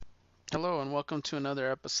Hello and welcome to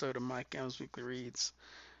another episode of Mike M's Weekly Reads.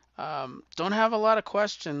 Don't have a lot of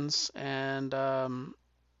questions, and I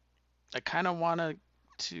kind of wanted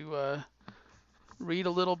to read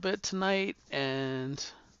a little bit tonight, and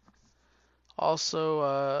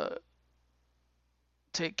also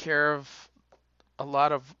take care of a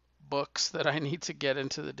lot of books that I need to get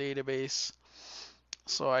into the database,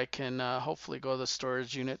 so I can hopefully go to the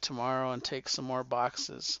storage unit tomorrow and take some more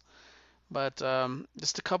boxes. But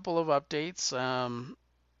just a couple of updates.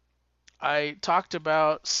 I talked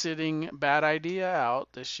about sitting Bad Idea out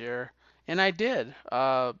this year, and I did.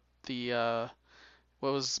 The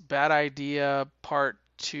what was Bad Idea Part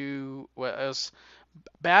Two? What was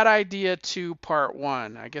Bad Idea Two Part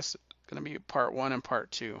One? I guess it's gonna be Part One and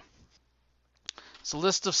Part Two. It's a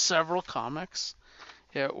list of several comics.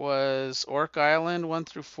 It was Orc Island 1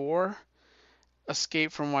 through 4,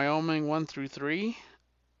 Escape from Wyoming 1 through 3.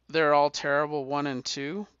 They're all terrible 1 and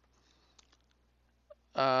 2.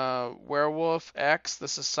 Werewolf X, The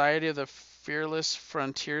Society of the Fearless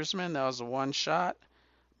Frontiersmen. That was a one shot.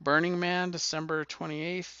 Burning Man, December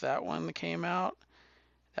 28th. That one came out.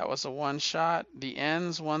 That was a one shot. The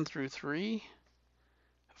Ends 1 through 3.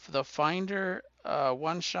 The Finder,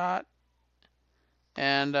 one shot.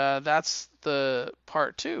 And that's the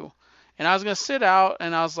part two. And I was going to sit out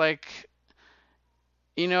and I was like,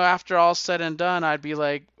 after all said and done, I'd be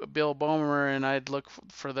like Bill Bomer and I'd look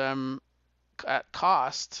for them at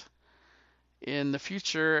cost in the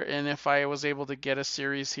future, and if I was able to get a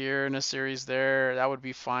series here and a series there, that would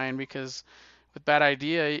be fine because with Bad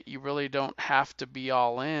Idea, you really don't have to be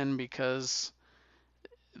all in because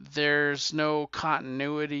there's no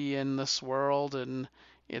continuity in this world and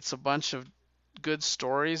it's a bunch of good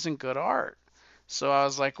stories and good art. So I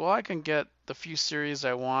was like, well, I can get the few series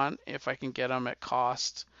I want if I can get them at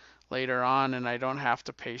cost later on and I don't have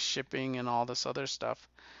to pay shipping and all this other stuff.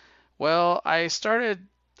 Well, I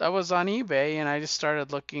was on eBay and I just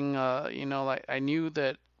started looking, like I knew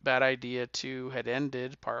that Bad Idea 2 had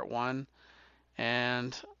ended, part 1,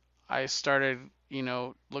 and I started,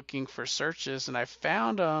 looking for searches and I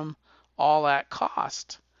found them all at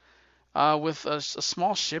cost, with a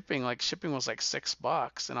small shipping, like shipping was like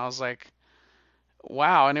 $6. And I was like,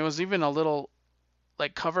 wow. And it was even a little,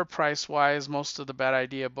 like cover price wise, most of the Bad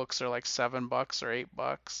Idea books are like $7 or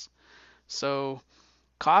 $8. So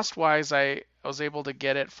cost wise, I was able to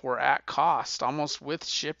get it for at cost, almost with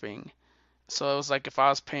shipping. So it was like if I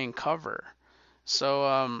was paying cover.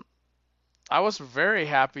 So I was very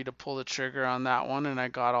happy to pull the trigger on that one, and I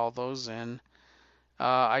got all those in.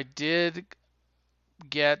 I did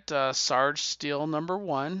get Sarge Steel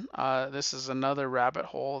 #1. This is another rabbit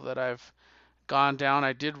hole that I've gone down.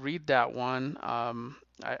 I did read that one, and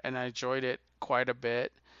I enjoyed it quite a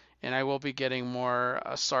bit. And I will be getting more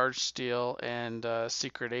Sarge Steel and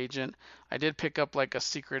Secret Agent. I did pick up like a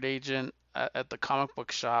Secret Agent at the comic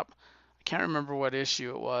book shop. I can't remember what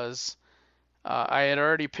issue it was. I had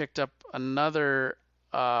already picked up another,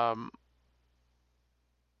 what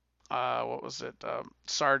was it,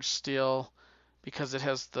 Sarge Steel, because it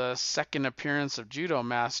has the second appearance of Judo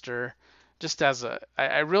Master. Just as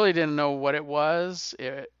I really didn't know what it was,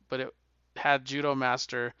 but it had Judo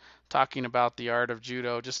Master talking about the art of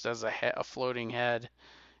judo just as a floating head.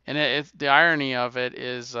 And the irony of it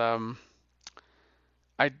is, I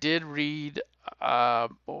did read,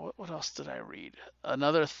 what else did I read?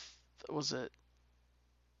 Another, was it?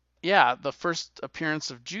 Yeah, the first appearance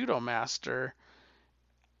of Judo Master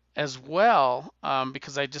as well,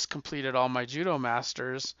 because I just completed all my Judo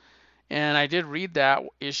Masters. And I did read that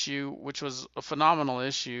issue, which was a phenomenal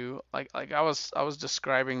issue. Like I was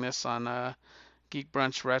describing this on Geek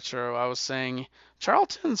Brunch Retro. I was saying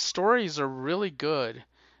Charlton's stories are really good.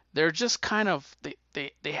 They're just kind of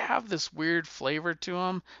they have this weird flavor to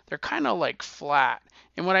them. They're kind of like flat.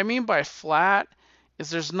 And what I mean by flat is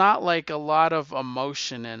there's not like a lot of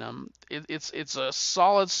emotion in them. It's a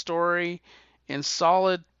solid story and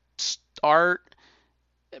solid art,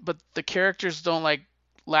 but the characters don't like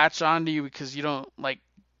latch onto you because you don't like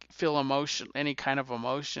feel emotion, any kind of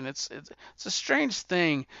emotion. It's a strange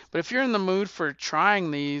thing, but if you're in the mood for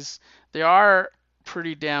trying these, they are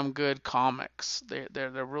pretty damn good comics.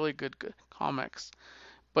 They're really good comics.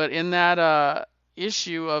 But in that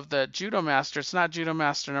issue of the Judo Master, it's not Judo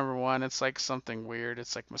Master #1. It's like something weird.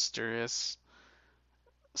 It's like mysterious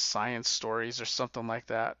science stories or something like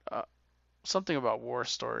that. Something about war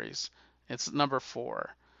stories. It's #4.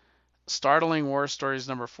 Startling War Stories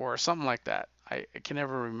 #4, something like that. I can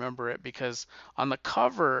never remember it because on the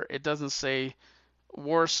cover it doesn't say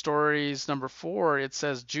War Stories #4. It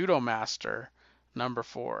says Judo Master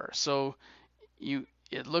 #4. So you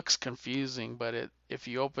it looks confusing, but if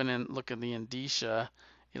you open and look in the indicia,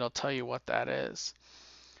 it'll tell you what that is.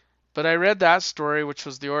 But I read that story, which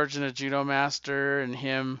was the origin of Judo Master and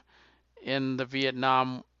him in the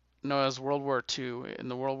Vietnam, no, it was World War II. In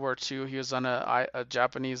the World War II, he was on a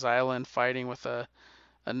Japanese island fighting with a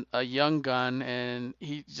young gun, and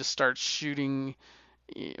he just starts shooting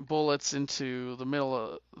bullets into the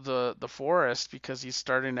middle of the forest because he's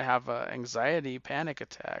starting to have a anxiety panic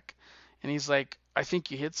attack. And he's like, I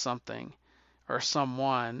think you hit something or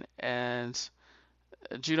someone. And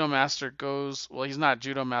Judo Master goes, well, he's not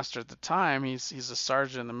Judo Master at the time. He's a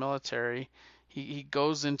sergeant in the military. He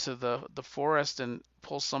goes into the forest and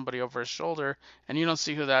pulls somebody over his shoulder, and you don't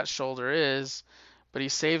see who that shoulder is, but he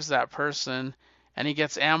saves that person, and he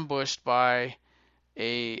gets ambushed by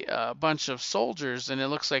a bunch of soldiers, and it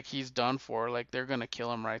looks like he's done for. Like they're gonna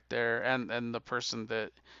kill him right there, and the person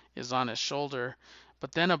that is on his shoulder.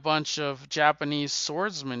 But then a bunch of Japanese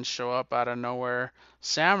swordsmen show up out of nowhere,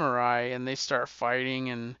 samurai, and they start fighting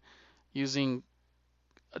and using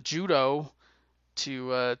judo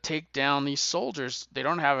to take down these soldiers. They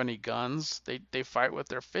don't have any guns. They fight with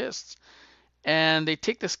their fists, and they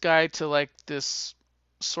take this guy to like this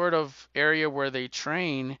sort of area where they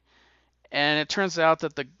train, and it turns out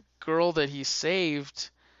that the girl that he saved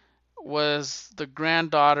was the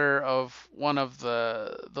granddaughter of one of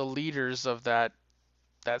the leaders of that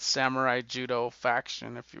samurai judo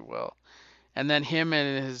faction, if you will. And then him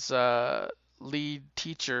and his lead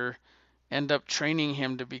teacher end up training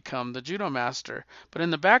him to become the judo master. But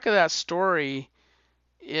in the back of that story,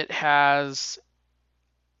 it has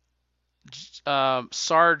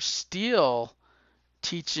Sarge Steele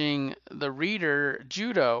teaching the reader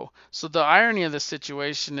judo. So the irony of the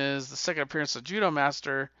situation is the second appearance of Judo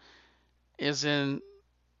Master is in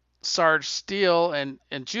Sarge Steele, and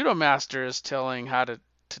Judo Master is telling how to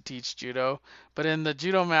teach judo. But in the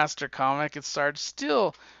Judo Master comic, it's Sarge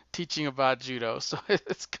Steele teaching about judo. So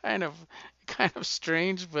it's kind of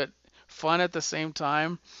strange, but fun at the same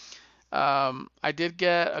time. I did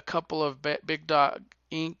get a couple of Big Dog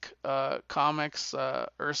Inc. Comics,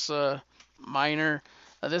 Ursa Minor.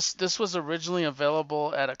 This was originally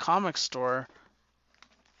available at a comic store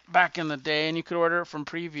back in the day, and you could order it from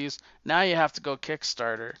previews. Now you have to go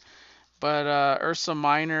Kickstarter. But Ursa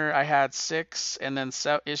Minor, I had 6, and then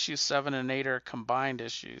issues 7 and 8 are combined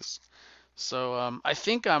issues. So I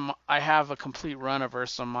think I have a complete run of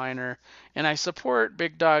Ursa Minor, and I support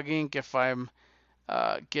Big Dog Inc. if I'm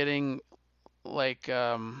getting like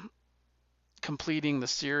completing the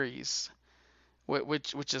series,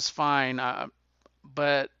 which is fine.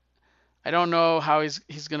 But I don't know how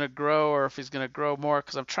he's gonna grow or if he's gonna grow more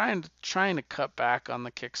because I'm trying to cut back on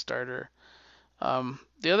the Kickstarter.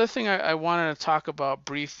 The other thing I wanted to talk about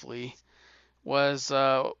briefly was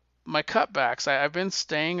my cutbacks. I've been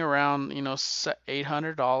staying around,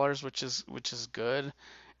 $800, which is good,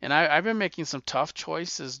 and I've been making some tough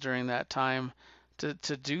choices during that time to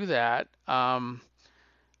do that.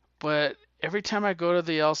 But every time I go to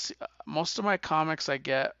the LC, most of my comics I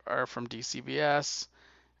get are from DCBS,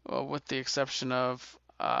 well, with the exception of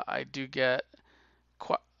I do get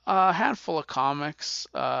a handful of comics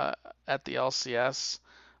at the LCS,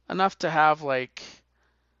 enough to have like,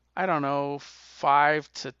 I don't know,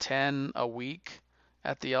 5 to 10 a week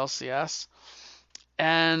at the LCS.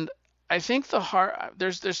 And I think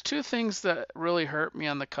there's two things that really hurt me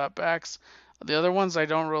on the cutbacks. The other ones I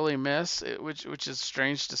don't really miss, which is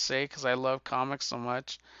strange to say because I love comics so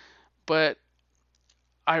much. But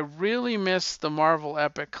I really miss the Marvel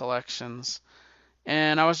Epic collections.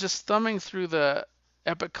 And I was just thumbing through the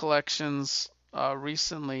Epic collections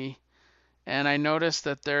recently, and I noticed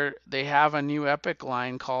that they have a new Epic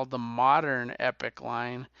line called the Modern Epic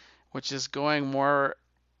line, which is going more.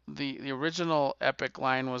 The original Epic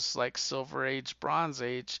line was like Silver Age, Bronze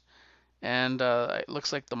Age, and it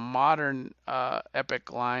looks like the modern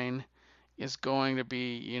Epic line is going to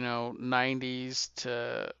be 90s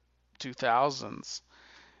to 2000s.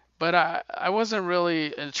 But I wasn't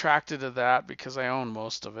really attracted to that because I own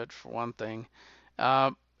most of it, for one thing.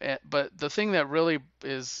 But the thing that really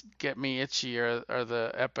is get me itchy are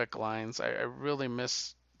the Epic lines. I really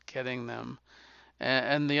miss getting them.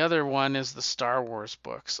 And the other one is the Star Wars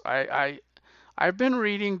books. I've been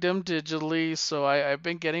reading them digitally, so I've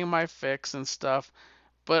been getting my fix and stuff.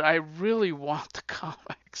 But I really want the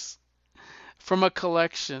comics from a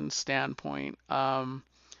collection standpoint.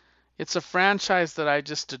 It's a franchise that I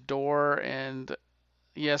just adore, and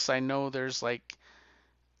yes, I know there's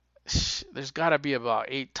got to be about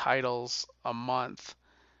 8 titles a month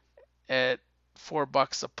at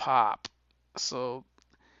 $4 a pop. So,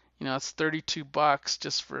 it's $32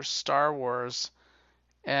 just for Star Wars,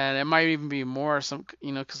 and it might even be more, some,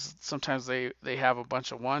 because sometimes they have a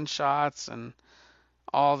bunch of one shots and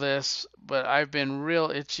all this, but I've been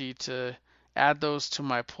real itchy to add those to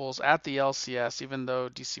my pulls at the LCS, even though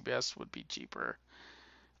DCBS would be cheaper.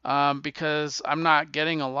 Because I'm not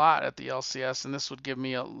getting a lot at the LCS, and this would give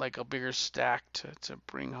me a bigger stack to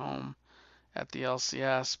bring home at the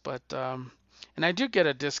LCS. But and I do get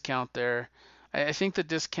a discount there. I think the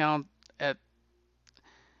discount at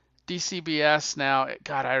DCBS now,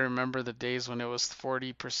 God, I remember the days when it was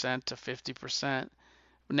 40% to 50%.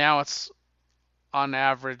 Now it's on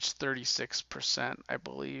average 36%, I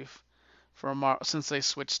believe, since they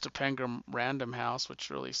switched to Penguin Random House, which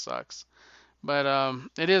really sucks. But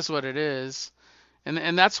it is what it is,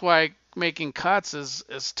 and that's why making cuts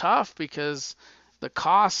is tough, because the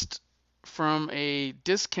cost from a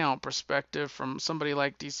discount perspective from somebody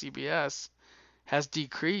like DCBS has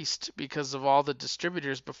decreased because of all the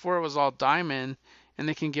distributors. Before it was all Diamond, and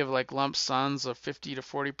they can give like lump sums of 50 to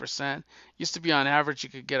 40%. Used to be on average you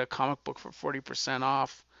could get a comic book for 40%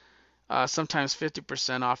 off, sometimes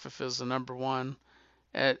 50% off if it was the number one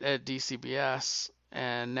at DCBS,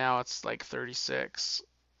 and now it's like 36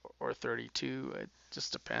 or 32. It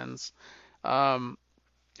just depends. Um,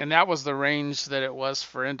 and that was the range that it was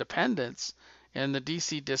for independents, and the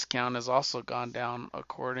DC discount has also gone down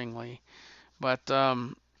accordingly. But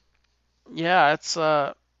yeah, it's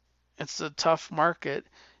a tough market,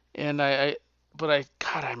 and but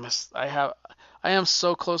God, I am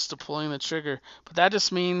so close to pulling the trigger. But that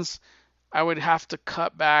just means I would have to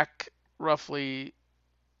cut back roughly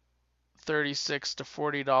 36 to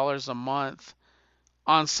 $40 a month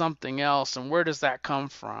on something else. And where does that come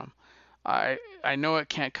from? I know it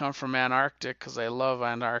can't come from Antarctic because I love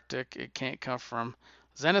Antarctic. It can't come from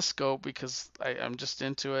Zenoscope because I'm just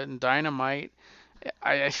into it, and Dynamite.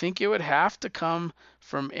 I think it would have to come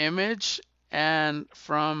from Image and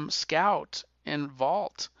from Scout and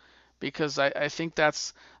Vault, because I think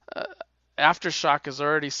that's uh, Aftershock is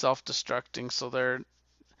already self-destructing, so their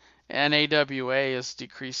NAWA is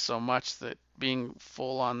decreased so much that being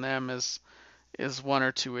full on them is one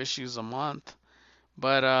or two issues a month.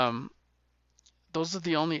 But those are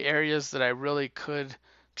the only areas that I really could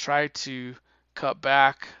try to cut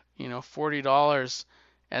back, $40,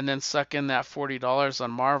 and then suck in that $40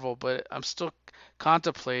 on Marvel. But I'm still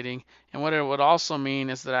contemplating. And what it would also mean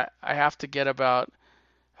is that I have to get about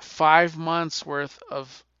 5 months worth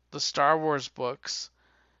of the Star Wars books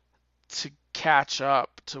to catch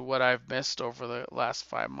up to what I've missed over the last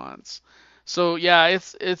 5 months. So yeah,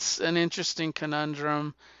 it's an interesting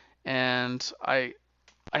conundrum, and I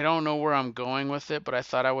don't know where I'm going with it, but I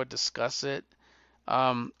thought I would discuss it.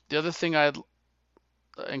 The other thing I'd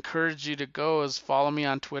encourage you to go is follow me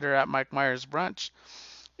on Twitter at Mike Myers Brunch,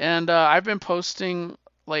 and I've been posting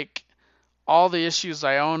like all the issues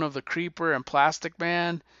I own of the Creeper and Plastic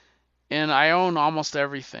Man, and I own almost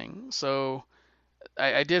everything. So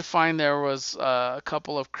I did find there was a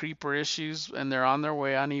couple of Creeper issues, and they're on their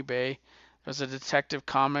way on eBay. There's a Detective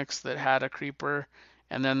Comics that had a Creeper,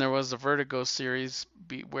 and then there was a Vertigo series,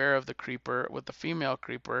 Beware of the Creeper, with the female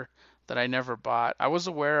Creeper that I never bought. I was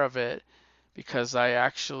aware of it because I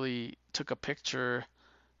actually took a picture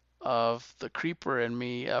of the Creeper and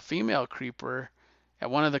me, a female Creeper,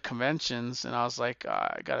 at one of the conventions, and I was like,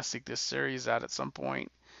 I gotta seek this series out at some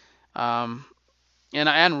point. Um,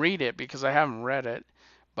 and read it because I haven't read it,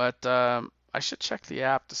 but I should check the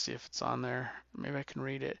app to see if it's on there. Maybe I can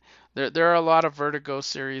read it. There are a lot of Vertigo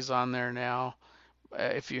series on there now,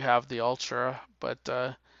 if you have the Ultra, but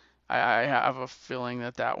I have a feeling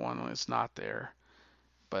that that one is not there.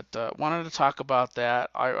 But wanted to talk about that.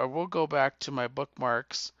 I will go back to my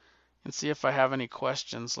bookmarks and see if I have any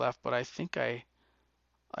questions left, but I think I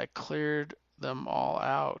cleared them all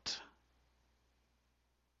out.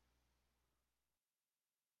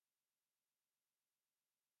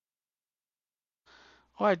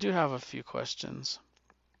 Oh, I do have a few questions.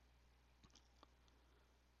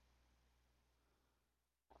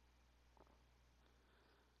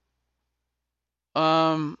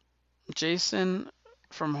 Um, Jason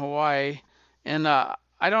from Hawaii, and I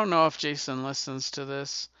don't know if Jason listens to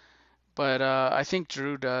this, but I think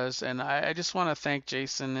Drew does, and I just want to thank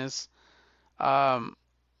Jason his um,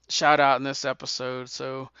 shout out in this episode.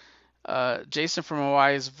 So Jason from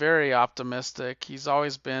Hawaii is very optimistic. He's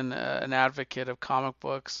always been an advocate of comic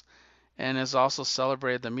books and has also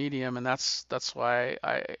celebrated the medium, and that's why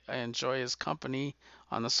I enjoy his company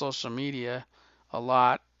on the social media a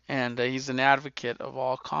lot. And he's an advocate of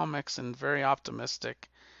all comics and very optimistic.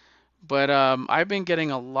 But I've been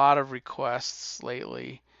getting a lot of requests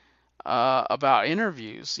lately about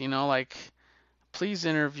interviews. Like please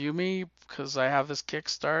interview me because I have this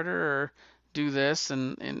Kickstarter or do this,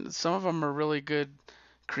 and some of them are really good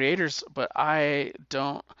creators, but I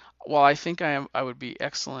don't. Well, I think I would be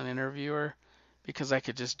excellent interviewer because I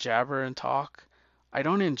could just jabber and talk. I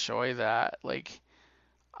don't enjoy that. Like,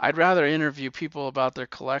 I'd rather interview people about their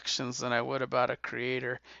collections than I would about a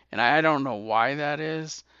creator, and I don't know why that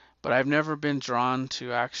is, but I've never been drawn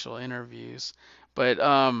to actual interviews. But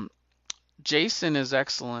Jason is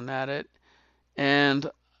excellent at it, and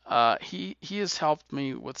he has helped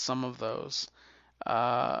me with some of those.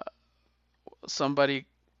 Uh, Somebody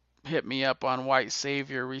hit me up on White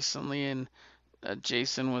Savior recently, and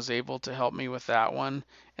Jason was able to help me with that one.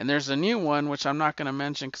 And there's a new one which I'm not going to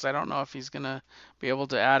mention because I don't know if he's going to be able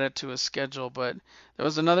to add it to his schedule. But there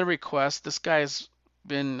was another request. This guy's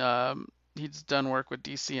been he's done work with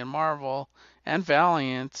DC and Marvel and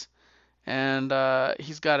Valiant, and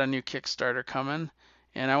he's got a new Kickstarter coming.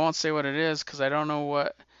 And I won't say what it is because I don't know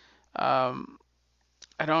what um,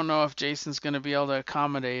 I don't know if Jason's going to be able to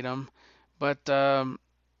accommodate him. But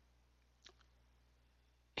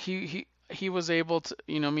he was able to,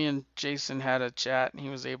 me and Jason had a chat, and he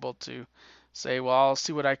was able to say, well, I'll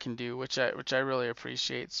see what I can do, which I really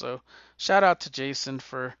appreciate. So shout out to Jason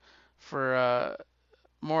for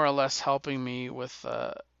more or less helping me with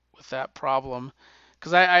that problem,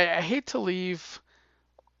 because I hate to leave.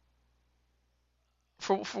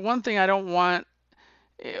 For one thing, I don't want.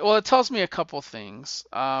 Well, it tells me a couple things.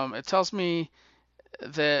 It tells me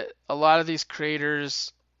that a lot of these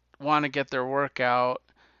creators want to get their work out,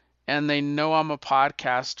 and they know I'm a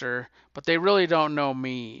podcaster, but they really don't know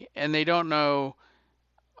me, and they don't know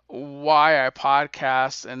why I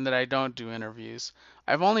podcast and that I don't do interviews.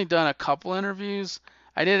 I've only done a couple interviews.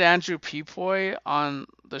 I did Andrew Peepoy on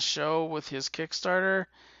the show with his Kickstarter,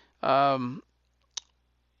 um,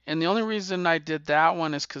 and the only reason I did that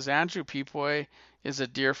one is because Andrew Peepoy is a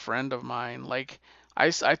dear friend of mine. Like, I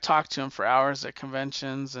talk to him for hours at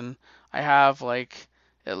conventions, and I have like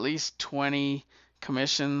at least 20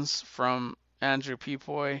 commissions from Andrew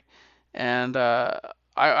Peepoy, and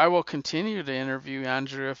I will continue to interview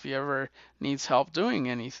Andrew if he ever needs help doing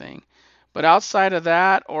anything. But outside of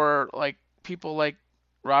that, or like people like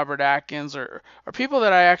Robert Atkins, or people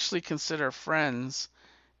that I actually consider friends,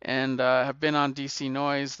 and have been on DC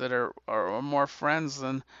Noise, that are more friends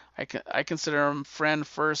than I consider them friend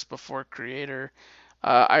first before creator.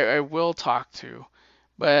 I will talk to,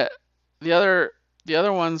 but the other the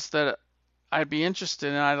other ones that I'd be interested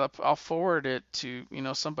in, I'll forward it to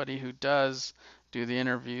somebody who does do the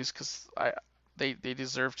interviews, because they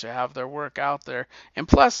deserve to have their work out there. And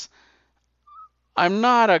plus, I'm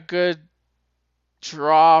not a good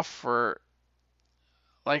draw for,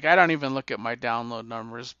 like, I don't even look at my download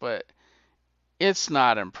numbers, but it's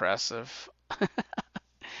not impressive.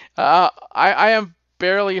 I am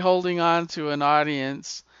barely holding on to an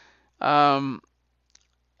audience. Um,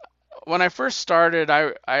 when I first started,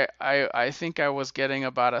 I think I was getting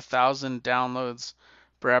about 1,000 downloads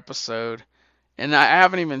per episode, and I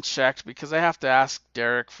haven't even checked because I have to ask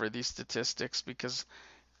Derek for these statistics because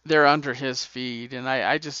they're under his feed, and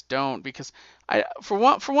I just don't, because for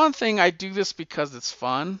one thing, I do this because it's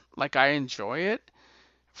fun, like I enjoy it.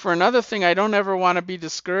 For another thing, I don't ever want to be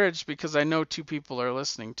discouraged because I know two people are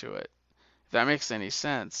listening to it, if that makes any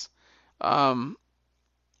sense. Um,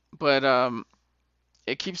 but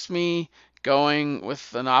it keeps me going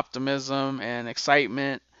with an optimism and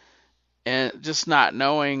excitement, and just not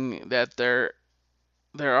knowing that there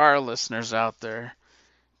are listeners out there.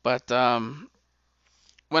 But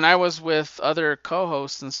when I was with other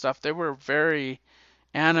co-hosts and stuff, they were very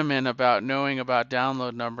adamant about knowing about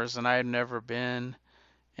download numbers, and I had never been.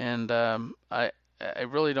 And I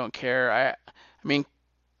really don't care. I mean,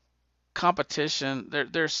 competition.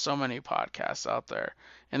 There's so many podcasts out there,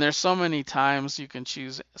 and there's so many times you can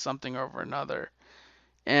choose something over another.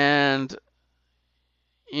 And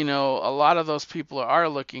a lot of those people are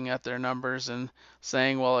looking at their numbers and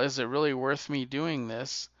saying, well, is it really worth me doing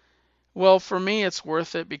this? Well, for me, it's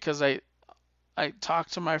worth it because I talk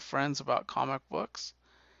to my friends about comic books,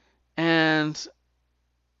 and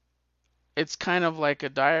it's kind of like a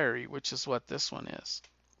diary, which is what this one is.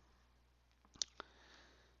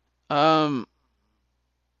 Um,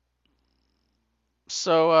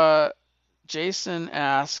 so Jason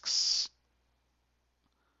asks,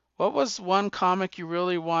 what was one comic you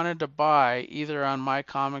really wanted to buy, either on My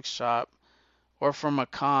Comic Shop or from a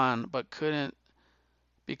con, but couldn't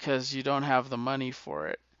because you don't have the money for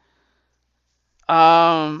it?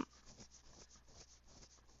 Um,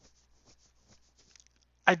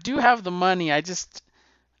 I do have the money. I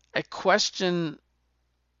question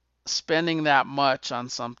spending that much on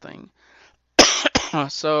something.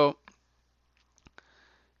 So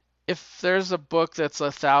if there's a book that's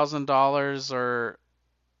 $1,000 or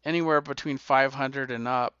anywhere between 500 and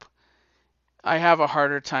up, I have a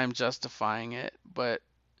harder time justifying it. But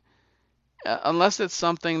unless it's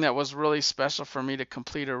something that was really special for me to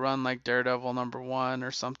complete a run like Daredevil #1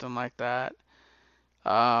 or something like that,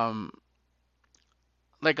 um,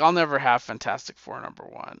 like I'll never have Fantastic Four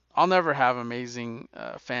 #1. I'll never have Amazing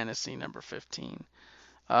Fantasy #15.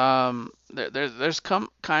 There's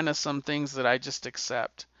kind of some things that I just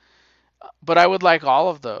accept, but I would like all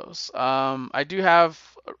of those. I do have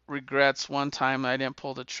regrets. One time I didn't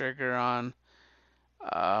pull the trigger on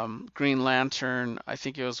Green Lantern. I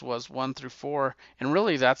think it was 1 through 4, and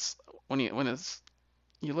really that's when you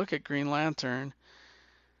look at Green Lantern,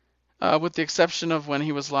 with the exception of when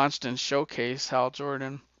he was launched in Showcase, Hal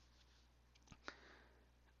Jordan,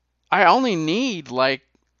 I only need like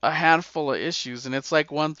a handful of issues, and it's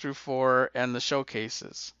like 1 through 4 and the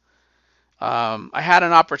showcases. I had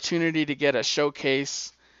an opportunity to get a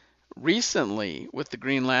showcase recently with the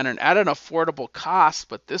Green Lantern at an affordable cost,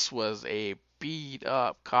 but this was a beat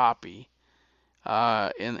up copy.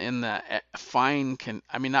 In the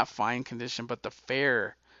I mean not fine condition, but the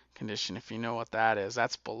fair condition, if you know what that is.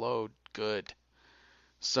 That's below good.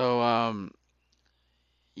 So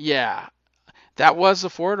yeah, that was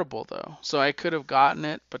affordable though. So I could have gotten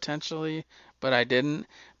it potentially, but I didn't.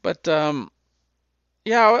 But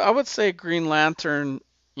yeah, I would say Green Lantern,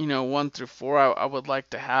 1 through 4, I would like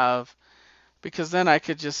to have, because then I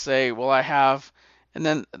could just say, well, I have, and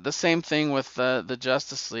then the same thing with the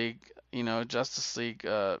Justice League, Justice League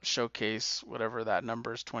Showcase, whatever that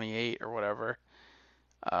number is, 28 or whatever.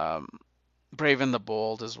 Um, Brave and the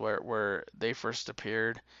Bold is where they first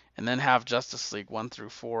appeared, and then have Justice League 1 through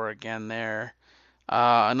 4 again there.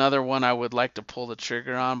 Another one I would like to pull the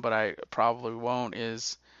trigger on, but I probably won't,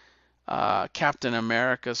 is Captain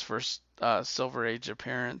America's first Silver Age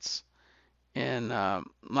appearance in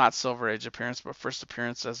not Silver Age appearance, but first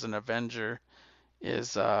appearance as an Avenger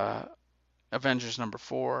is Avengers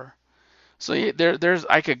 #4. So there's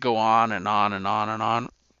I could go on and on and on and on.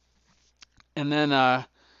 And then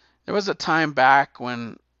there was a time back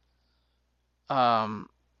when um,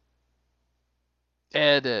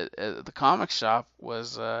 Ed at the comic shop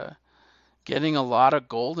was getting a lot of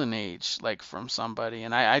Golden Age like from somebody,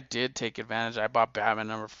 and I did take advantage. I bought Batman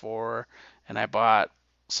 #4, and I bought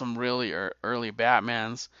some really early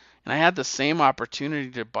Batmans, and I had the same opportunity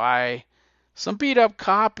to buy some beat up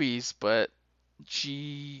copies, but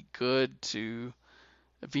G good to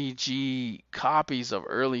VG copies of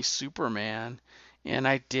early Superman, and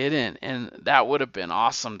I didn't, and that would have been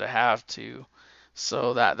awesome to have too.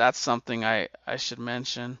 So that's something I should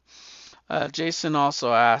mention. Jason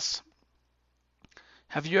also asked,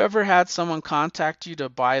 have you ever had someone contact you to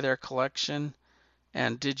buy their collection,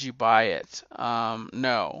 and did you buy it?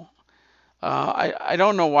 No. I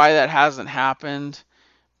don't know why that hasn't happened,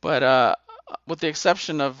 but with the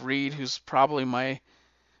exception of Reed, who's probably my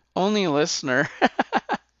only listener,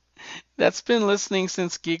 that's been listening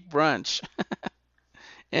since Geek Brunch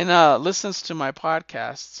and listens to my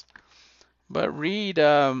podcasts. But Reed,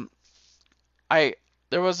 I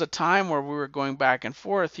there was a time where we were going back and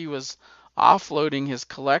forth. He was offloading his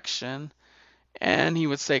collection, and he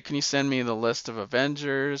would say, "Can you send me the list of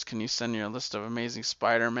Avengers? Can you send me a list of Amazing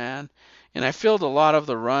Spider-Man?" And I filled a lot of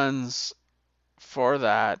the runs for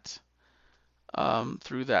that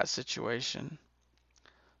through that situation.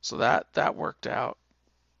 So that worked out.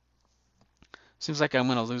 Seems like I'm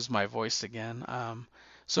gonna lose my voice again.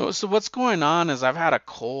 So what's going on is I've had a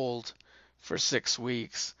cold for 6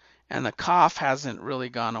 weeks, and the cough hasn't really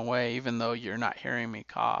gone away, even though you're not hearing me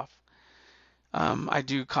cough. I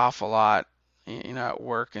do cough a lot, at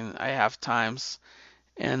work, and I have times,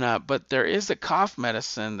 and but there is a cough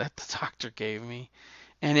medicine that the doctor gave me,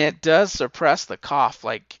 and it does suppress the cough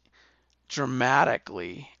like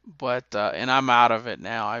dramatically. But and I'm out of it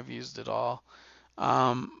now. I've used it all.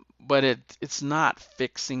 But it's not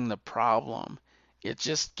fixing the problem. It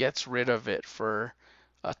just gets rid of it for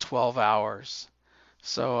 12 hours.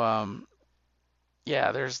 So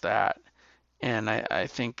yeah, there's that. And I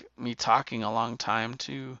think me talking a long time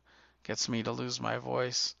too gets me to lose my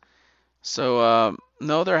voice. So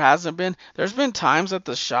no, there hasn't been. There's been times at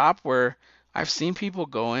the shop where I've seen people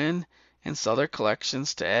go in and sell their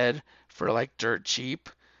collections to Ed for like dirt cheap,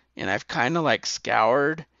 and I've kind of like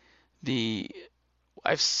scoured the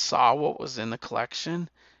I saw what was in the collection,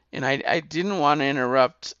 and I didn't want to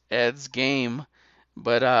interrupt Ed's game,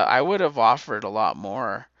 but I would have offered a lot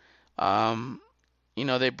more. Um,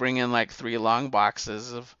 they bring in like 3 long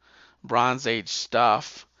boxes of Bronze Age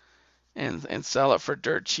stuff, and sell it for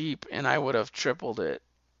dirt cheap, and I would have tripled it.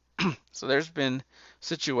 So there's been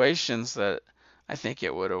situations that I think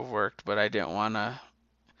it would have worked, but I didn't want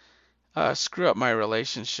to screw up my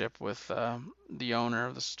relationship with the owner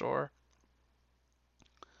of the store.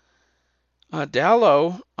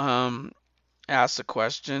 Dallo asks a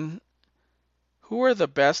question: who are the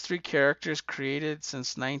best three characters created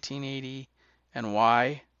since 1980, and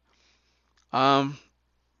why? Um,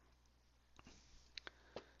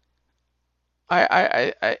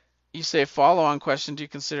 I you say follow-on question: do you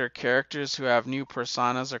consider characters who have new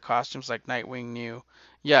personas or costumes like Nightwing new?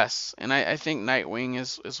 Yes, and I think Nightwing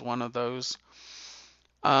is one of those.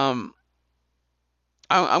 Um,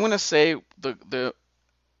 I'm gonna say the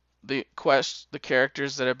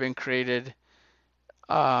characters that have been created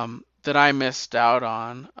that I missed out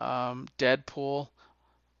on. Deadpool.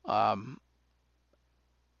 Um,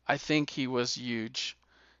 I think he was huge,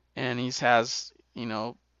 and he's has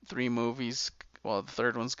three movies. Well, the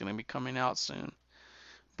third one's gonna be coming out soon,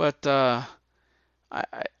 but I,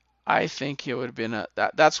 I I think it would have been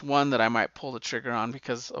that's one that I might pull the trigger on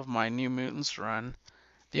because of my New Mutants run.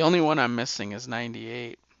 The only one I'm missing is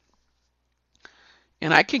 98.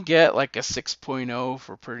 And I can get like a 6.0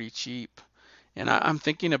 for pretty cheap. And I'm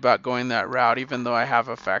thinking about going that route even though I have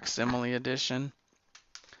a facsimile edition.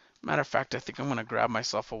 Matter of fact, I think I'm going to grab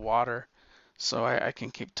myself a water so I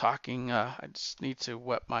can keep talking. I just need to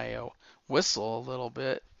wet my whistle a little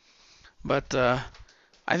bit. But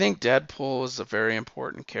I think Deadpool is a very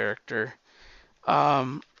important character.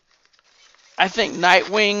 Um, I think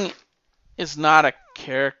Nightwing is not a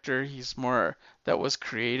character. He's more that was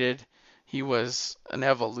created. He was an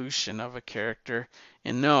evolution of a character.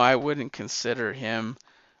 And no, I wouldn't consider him.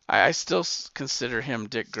 I still consider him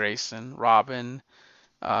Dick Grayson, Robin,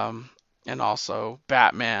 um, and also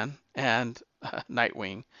Batman and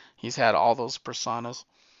Nightwing. He's had all those personas.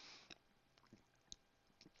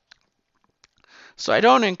 So I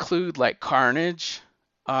don't include like Carnage,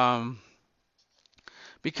 um,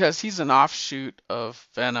 because he's an offshoot of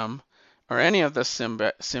Venom or any of the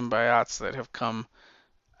symbiotes that have come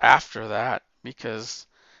after that because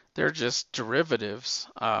they're just derivatives,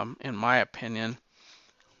 in my opinion.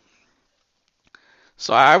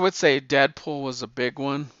 So I would say Deadpool was a big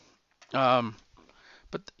one. Um,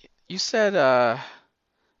 but you said, yeah,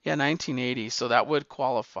 1980, so that would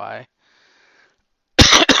qualify.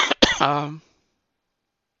 um,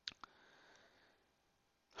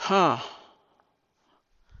 huh.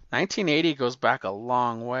 1980 goes back a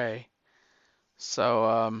long way.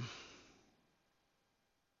 So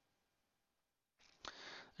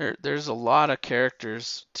there's a lot of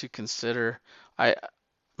characters to consider. I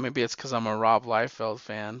maybe it's because I'm a Rob Liefeld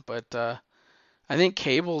fan, but I think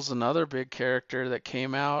Cable's another big character that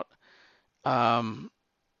came out. Um,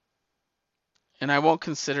 and I won't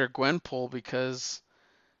consider Gwenpool because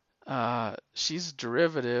she's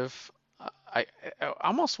derivative. I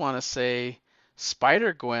almost want to say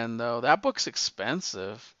Spider Gwen though. That book's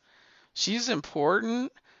expensive. She's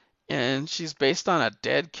important and she's based on a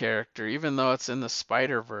dead character, even though it's in the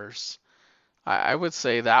Spider Verse. I would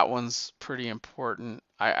say that one's pretty important.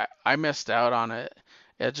 I missed out on it.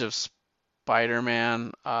 Edge of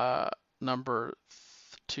Spider-Man number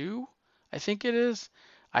two, I think it is.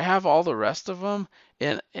 I have all the rest of them,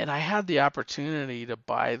 and I had the opportunity to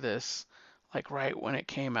buy this like right when it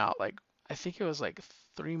came out. Like I think it was like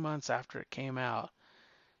 3 months after it came out.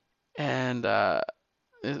 And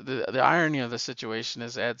the irony of the situation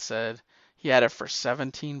is Ed said he had it for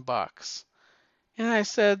 17 bucks. And I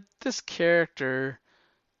said this character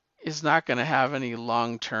is not going to have any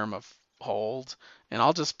long-term of hold, and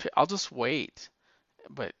I'll just wait.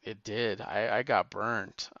 But it did. I got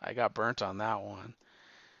burnt. I got burnt on that one.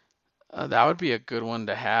 That would be a good one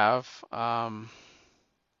to have.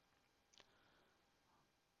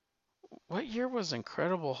 What year was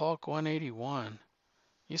Incredible Hulk 181?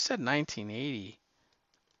 You said 1980.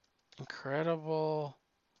 Incredible.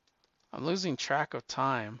 I'm losing track of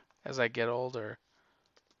time as I get older.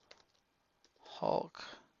 Hulk.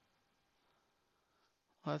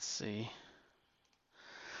 Let's see.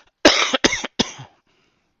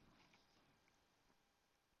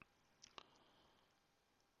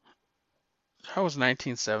 That was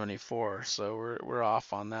 1974, so we're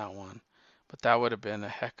off on that one. But that would have been a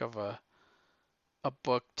heck of a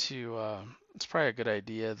book to. It's probably a good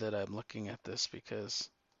idea that I'm looking at this because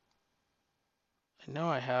I know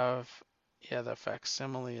I have, yeah, the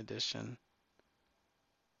facsimile edition.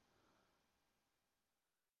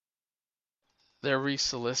 They're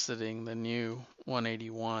resoliciting the new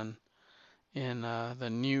 181 in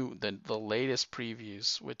the latest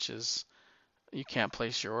previews, which is you can't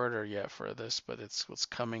place your order yet for this, but it's what's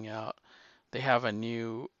coming out. They have a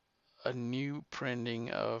new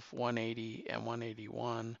printing of 180 and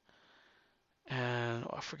 181, and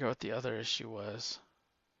I forget what the other issue was,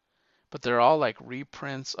 but they're all like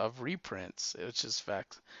reprints of reprints, which is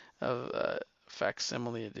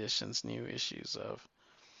facsimile editions, new issues of.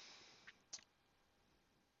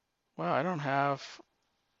 Wow, I don't have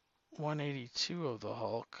 182 of the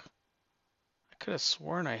Hulk. I could have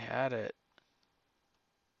sworn I had it.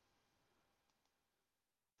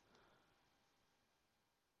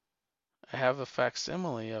 I have a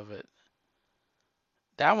facsimile of it.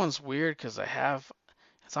 That one's weird because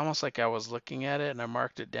it's almost like I was looking at it and I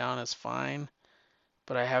marked it down as fine,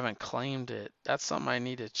 but I haven't claimed it. That's something I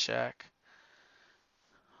need to check.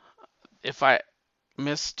 If I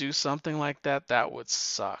misdo something like that, that would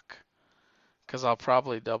suck because I'll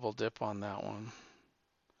probably double dip on that one.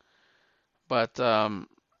 But I'll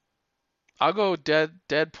go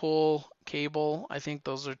Deadpool, Cable. I think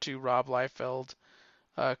those are two Rob Liefeld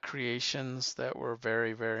creations that were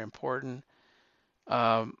very, very important.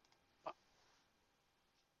 Um,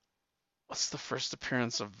 what's the first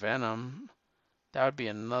appearance of Venom? That would be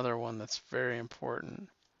another one that's very important.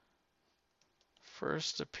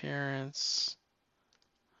 First appearance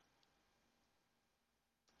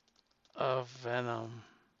of Venom.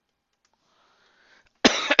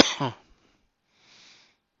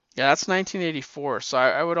 Yeah, that's 1984. So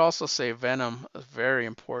I would also say Venom, a very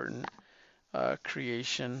important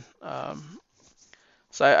creation.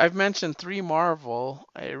 So I've mentioned three Marvel.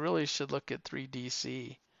 I really should look at three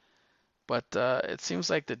DC. But it seems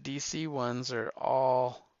like the DC ones are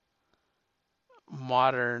all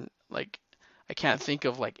modern. Like I can't think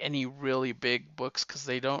of like any really big books because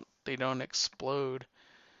they don't explode.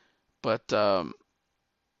 But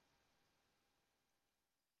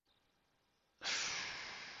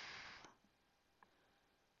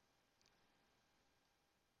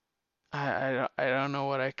I don't know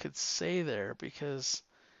what I could say there because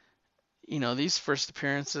these first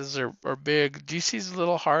appearances are big. DC's a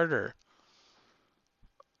little harder.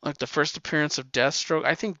 Like the first appearance of Deathstroke,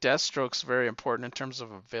 I think Deathstroke's very important in terms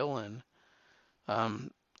of a villain.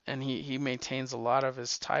 Um, and he maintains a lot of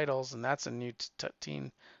his titles, and that's a new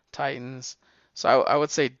Teen Titans. So I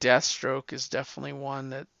would say Deathstroke is definitely one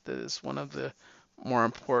that is one of the more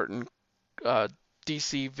important uh,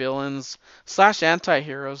 DC villains slash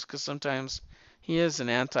anti-heroes, because sometimes he is an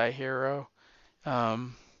anti-hero.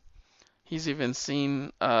 Um, he's even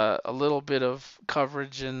seen a little bit of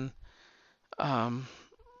coverage in um,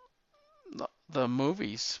 the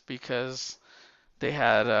movies because they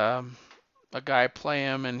had a guy play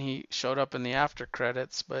him and he showed up in the after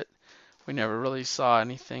credits, but we never really saw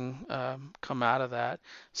anything come out of that.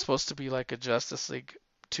 It's supposed to be like a Justice League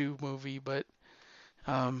 2 movie, but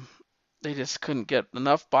um, they just couldn't get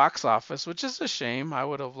enough box office, which is a shame. I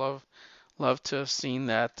would have loved to have seen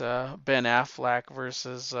that Ben Affleck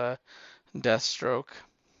versus Deathstroke.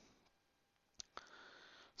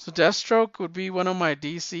 So Deathstroke would be one of my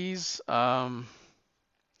DCs. I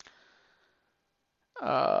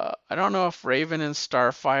don't know if Raven and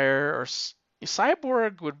Starfire or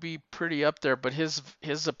Cyborg would be pretty up there, but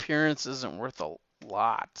his appearance isn't worth a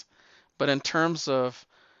lot. But in terms of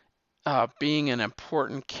being an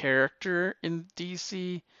important character in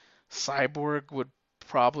DC, Cyborg would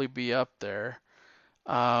probably be up there.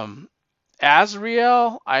 Um,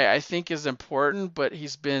 Azrael, I think is important, but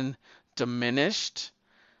he's been diminished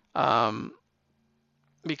um,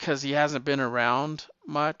 because he hasn't been around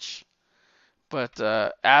much. But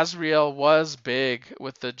Azrael was big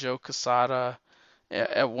with the Joe Quesada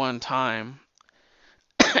at one time,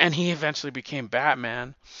 and he eventually became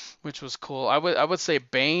Batman, which was cool. I would say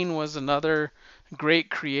Bane was another great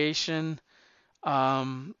creation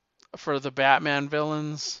um, for the Batman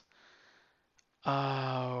villains.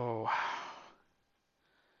 Oh,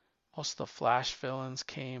 most of the Flash villains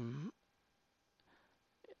came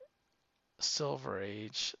Silver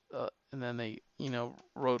Age, and then they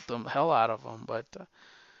wrote them hell out of them. But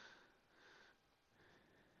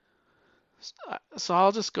so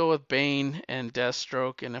I'll just go with Bane and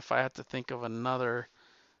Deathstroke, and if I have to think of another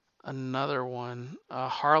one,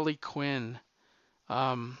 Harley Quinn,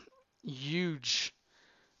 um, huge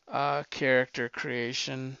character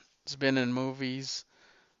creation. Has been in movies,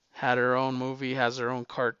 had her own movie, has her own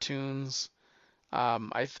cartoons.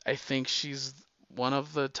 I think she's one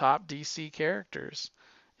of the top DC characters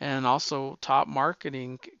and also top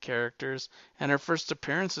marketing characters. And her first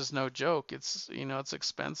appearance is no joke. It's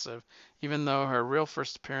expensive, even though her real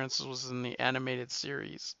first appearance was in the animated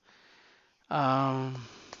series. Um,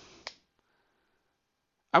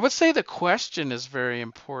 I would say the question is very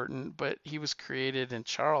important, but he was created in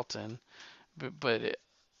Charlton. But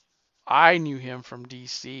I knew him from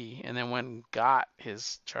DC and then went and got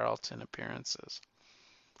his Charlton appearances.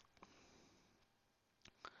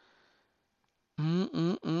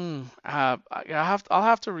 Mm-mm-mm. I'll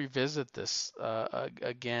have to revisit this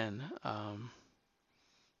again,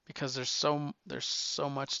 because there's so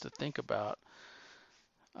much to think about.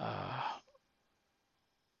 Uh,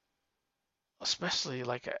 Especially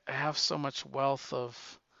like I have so much wealth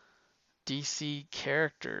of DC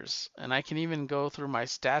characters, and I can even go through my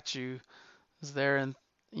statues there and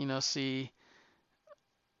see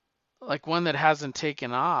like one that hasn't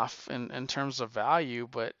taken off in terms of value,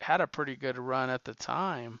 but had a pretty good run at the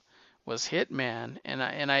time was Hitman,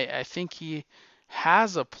 and I think he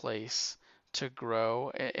has a place to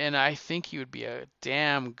grow, and I think he would be a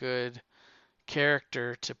damn good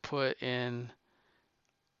character to put in,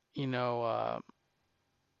 you know, a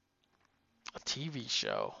TV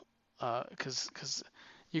show, because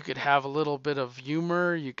you could have a little bit of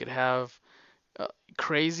humor, you could have uh,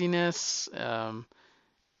 craziness,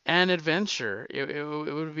 and adventure. It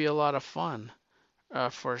would be a lot of fun,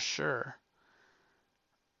 for sure.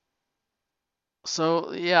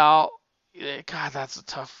 So yeah, God, that's a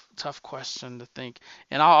tough question to think,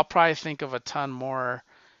 and I'll probably think of a ton more.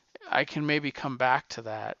 I can maybe come back to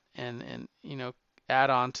that and add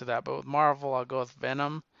on to that. But with Marvel, I'll go with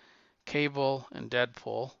Venom, Cable, and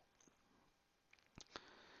Deadpool.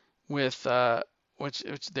 With which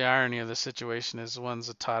the irony of the situation is one's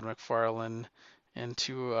a Todd McFarlane and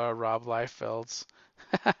two Rob Liefelds.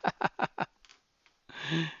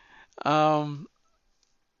 Um,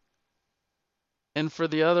 and for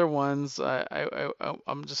the other ones,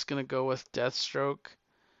 I'm just gonna go with Deathstroke,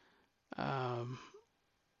 um,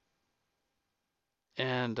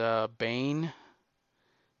 and Bane.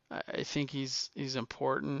 I think he's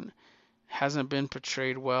important. Hasn't been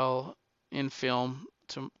portrayed well in film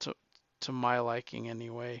to my liking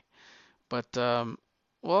anyway. But well,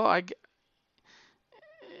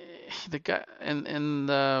 the guy in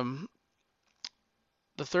the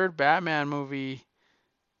third Batman movie,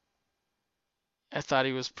 I thought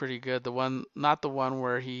he was pretty good. The one, not the one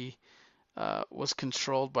where he was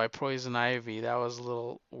controlled by Poison Ivy. That was a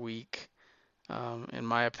little weak, in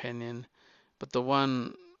my opinion. But the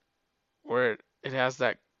one where it has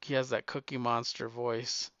that he has that Cookie Monster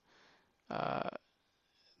voice, uh,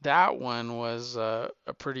 that one was a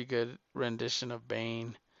pretty good rendition of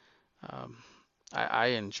Bane. Um, I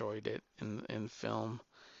enjoyed it in film.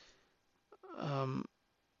 Um,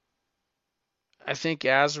 I think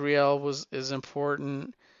Azrael was is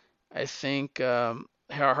important. I think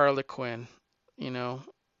Harley Quinn, you know.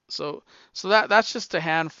 So that's just a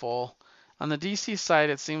handful. On the DC side,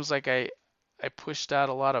 it seems like I pushed out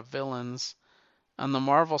a lot of villains. On the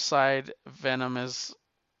Marvel side, Venom is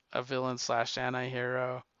a villain slash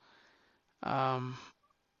anti-hero. Um,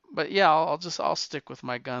 but yeah, I'll stick with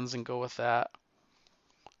my guns and go with that.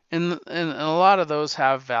 And a lot of those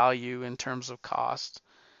have value in terms of cost.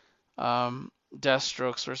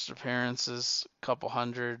 Deathstroke's first appearance is a couple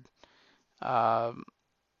hundred. Um,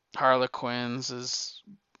 Harlequins is,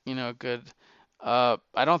 good.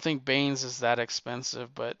 I don't think Bane's is that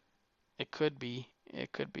expensive, but it could be.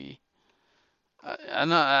 It could be.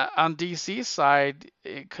 And on DC side,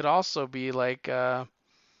 it could also be like a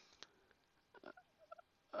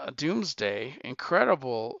Doomsday,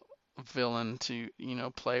 incredible villain to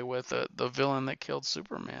play with, the villain that killed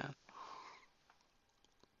Superman.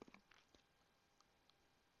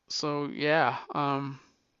 So yeah, a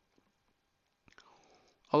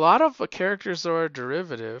lot of characters are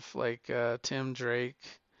derivative, like Tim Drake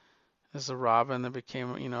as a Robin that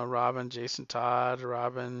became, Robin, Jason Todd,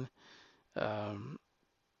 Robin. Um,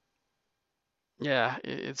 yeah,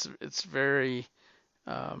 it's very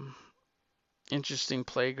um, interesting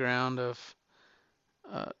playground of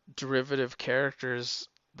derivative characters,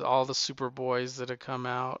 all the Superboys that have come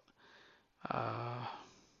out. Uh,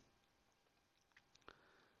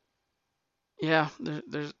 yeah,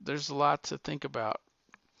 there's a lot to think about.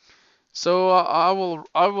 So I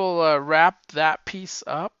will wrap that piece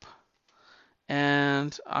up,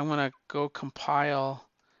 and I'm gonna go compile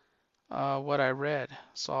what I read.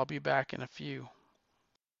 So I'll be back in a few.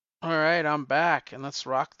 All right, I'm back, and let's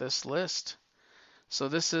rock this list. So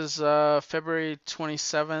this is February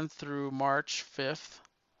 27th through March 5th,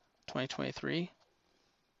 2023.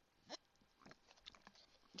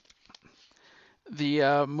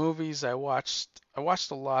 The movies I watched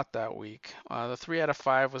a lot that week. The 3 out of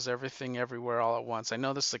 5 was Everything Everywhere All at Once. I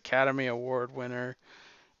know this is Academy Award winner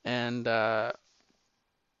and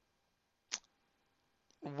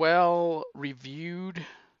well reviewed.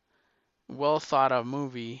 well thought of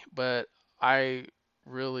movie, but I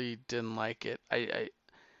really didn't like it.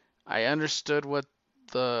 I understood what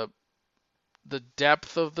the the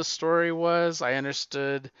depth of the story was. I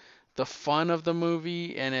understood the fun of the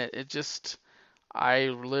movie, and it just I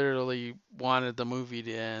literally wanted the movie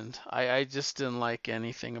to end. I just didn't like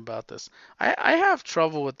anything about this. I have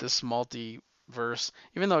trouble with this multiverse,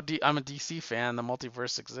 even though I'm a DC fan, the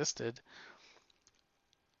multiverse existed.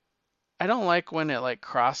 I don't like when it like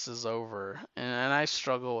crosses over, and I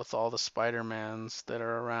struggle with all the Spider-Mans that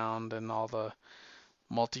are around and all the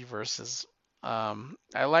multiverses.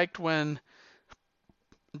 I liked when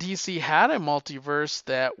DC had a multiverse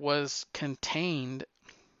that was contained.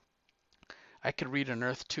 I could read an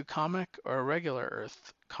Earth 2 comic or a regular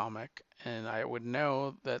Earth comic, and I would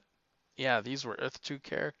know that, yeah, these were Earth 2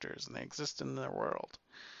 characters and they exist in their world.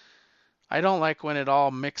 I don't like when it all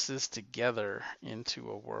mixes together into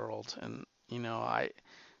a world, and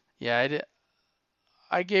yeah,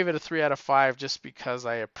 I gave it a 3 out of 5 just because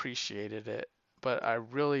I appreciated it, but I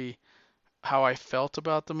really how I felt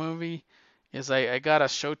about the movie is I got a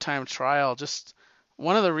Showtime trial, just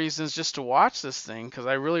one of the reasons just to watch this thing because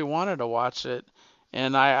I really wanted to watch it,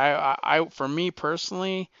 and for me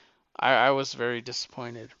personally, I was very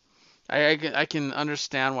disappointed. I can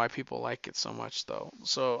understand why people like it so much though.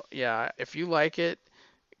 So yeah, if you like it,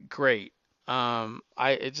 great.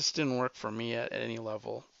 It just didn't work for me at any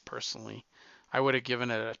level personally. I would have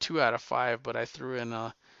given it a 2 out of 5, but I threw in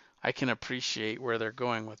a I can appreciate where they're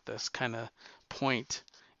going with this kind of point,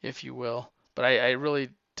 if you will. But I really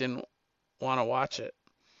didn't want to watch it,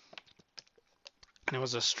 and it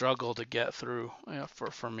was a struggle to get through,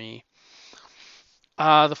 for me.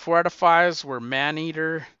 The 4 out of 5s were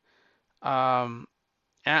Maneater, um,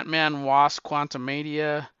 Ant-Man, Wasp,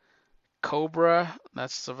 Quantumania, Cobra,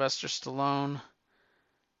 that's Sylvester Stallone,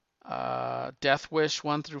 Death Wish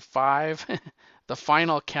 1 through 5, The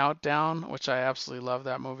Final Countdown, which I absolutely love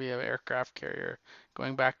that movie, of aircraft carrier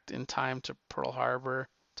going back in time to Pearl Harbor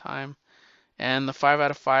time. And the 5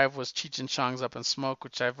 out of 5 was Cheech and Chong's Up in Smoke,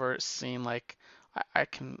 which I've seen like I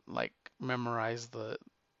can like memorize the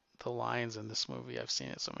lines in this movie. I've seen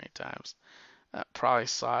it so many times. I probably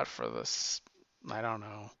saw it for this, I don't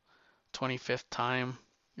know, 25th time,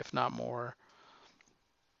 if not more.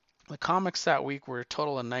 The comics that week were a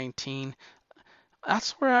total of 19.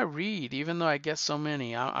 That's where I read, even though I get so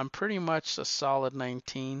many. I'm pretty much a solid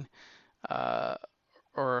 19, uh,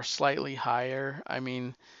 or slightly higher. I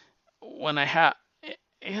mean, when I have,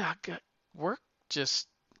 yeah, work just,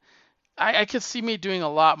 I could see me doing a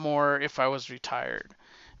lot more if I was retired,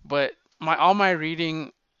 but all my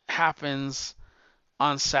reading happens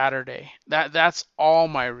on Saturday. That's all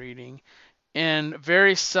my reading. And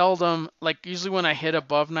very seldom, like usually when I hit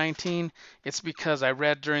above 19, it's because I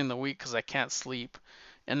read during the week because I can't sleep.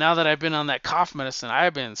 And now that I've been on that cough medicine,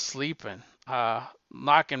 I've been sleeping,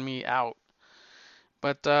 knocking me out.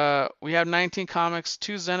 But we have 19 comics,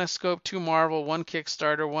 2 Zenescope, 2 Marvel, 1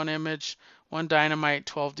 Kickstarter, 1 Image, 1 Dynamite,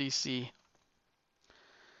 12 DC.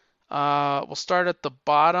 We'll start at the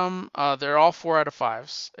bottom. They're all 4 out of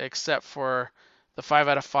 5s, except for the 5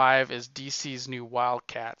 out of 5 is DC's new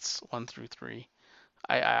Wildcats 1 through 3.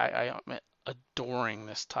 I'm adoring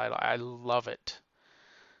this title. I love it.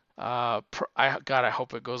 God, I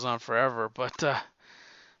hope it goes on forever. But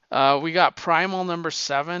we got Primal number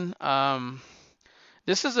 7.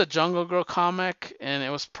 This is a Jungle Girl comic, and it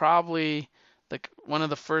was probably like one of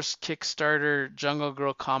the first Kickstarter Jungle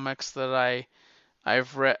Girl comics that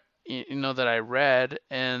I've read, that I read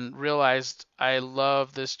and realized I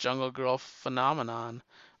love this Jungle Girl phenomenon,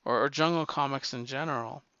 or Jungle comics in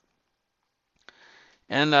general.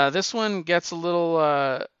 And this one gets a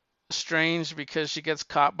little strange because she gets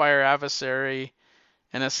caught by her adversary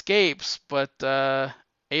and escapes, but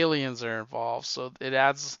aliens are involved, so it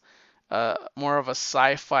adds more of a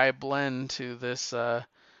sci-fi blend to this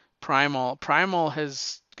Primal. Primal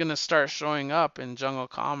is gonna start showing up in Jungle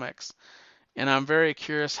Comics, and I'm very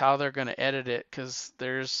curious how they're gonna edit it because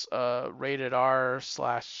there's a rated R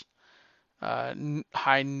slash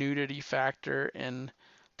high nudity factor, and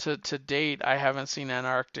to date I haven't seen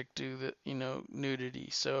Antarctic do the nudity,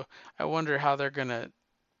 so I wonder how they're gonna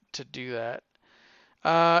to do that.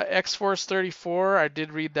 X-Force 34, I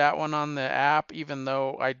did read that one on the app, even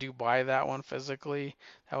though I do buy that one physically.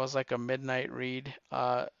 That was like a midnight read.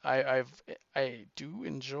 I do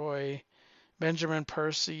enjoy Benjamin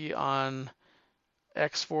Percy on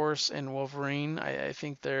X-Force and Wolverine. I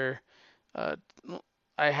think they're uh,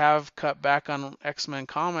 I have cut back on X-Men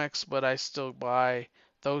comics, but I still buy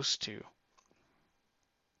those two.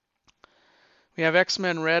 We have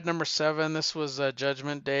X-Men Red number 7. This was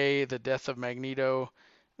Judgment Day, the death of Magneto.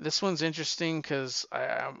 This one's interesting because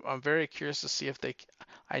I'm very curious to see if they.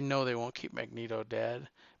 I know they won't keep Magneto dead,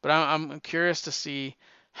 but I'm curious to see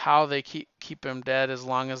how they keep him dead as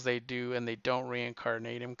long as they do, and they don't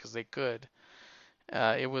reincarnate him because they could.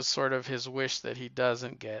 It was sort of his wish that he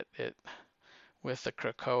doesn't get it with the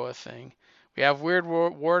Krakoa thing. We have Weird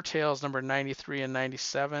War Tales number 93 and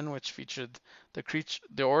 97, which featured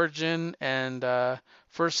the origin and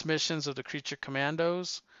first missions of the Creature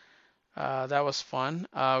Commandos. That was fun.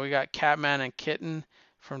 We got Catman and Kitten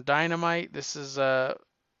from Dynamite. This is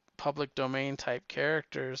public domain type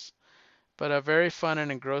characters, but a very fun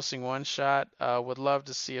and engrossing one shot. Would love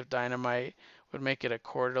to see if Dynamite would make it a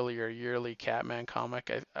quarterly or yearly Catman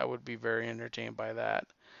comic. I would be very entertained by that.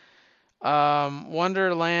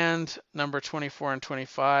 Wonderland number 24 and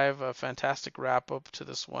 25, a fantastic wrap up to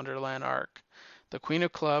this Wonderland arc. The Queen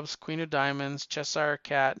of Clubs, Queen of Diamonds, Cheshire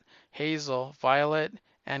Cat, Hazel, Violet,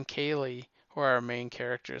 and Kaylee, who are our main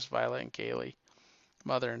characters, Violet and Kaylee,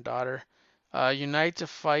 mother and daughter, unite to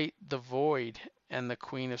fight the Void and the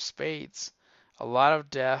Queen of Spades. A lot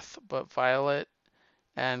of death, but Violet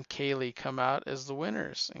and Kaylee come out as the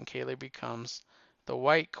winners, and Kaylee becomes the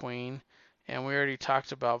White Queen. And we already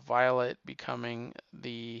talked about Violet becoming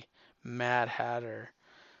the Mad Hatter.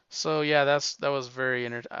 So yeah, that was very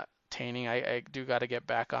entertaining. I do got to get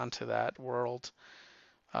back onto that world.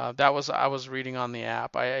 That was I was reading on the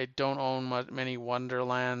app. I don't own many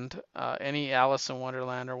Wonderland, any Alice in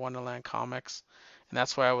Wonderland or Wonderland comics, and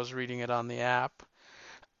that's why I was reading it on the app.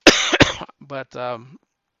 But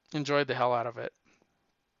enjoyed the hell out of it.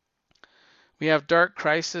 We have Dark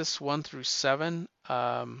Crisis 1 through 7.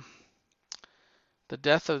 The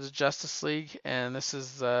death of the Justice League, and this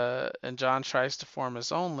is and John tries to form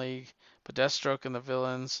his own league, but Deathstroke and the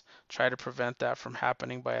villains try to prevent that from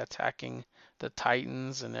happening by attacking the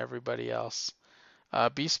Titans and everybody else.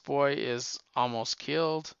 Beast Boy is almost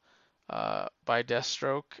killed by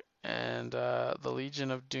Deathstroke, and the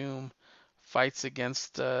Legion of Doom fights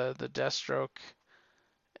against the Deathstroke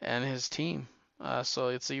and his team. So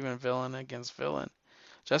it's even villain against villain.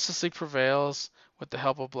 Justice League prevails with the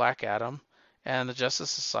help of Black Adam and the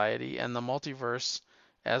Justice Society, and the multiverse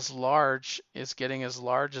is getting as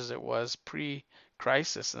large as it was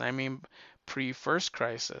pre-crisis, and I mean pre-first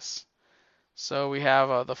crisis. So we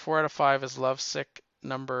have the 4 out of 5 is Lovesick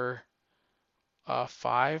number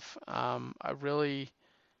 5. I really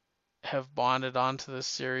have bonded onto this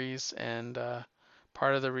series, and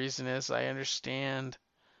part of the reason is I understand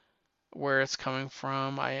where it's coming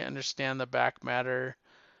from. I understand the back matter.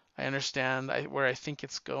 I understand where I think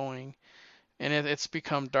it's going, and it's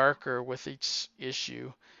become darker with each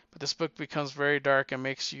issue. But this book becomes very dark and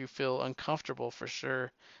makes you feel uncomfortable for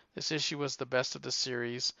sure. This issue was the best of the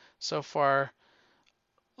series so far.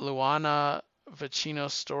 Luana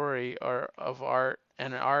Vicino's story of art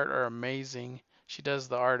are amazing. She does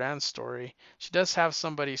the art and story. She does have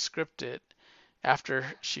somebody script it after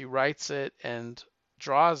she writes it and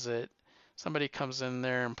draws it. Somebody comes in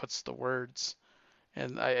there and puts the words,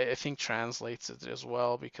 and I think translates it as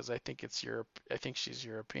well because I think it's Europe. I think she's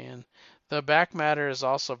European. The back matter is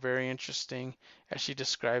also very interesting as she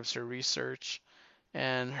describes her research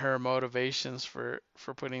and her motivations for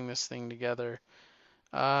putting this thing together.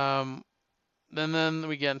 Um, then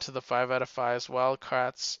we get into the 5 out of 5s.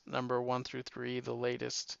 Wildcats number 1 through 3, the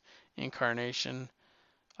latest incarnation.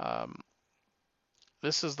 Um,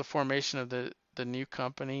 this is the formation of the new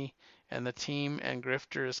company, and the team and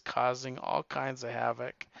Grifter is causing all kinds of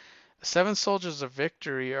havoc. The Seven Soldiers of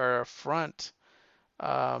Victory are a front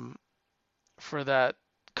for that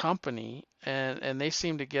company, and they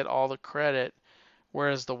seem to get all the credit,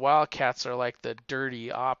 whereas the Wildcats are like the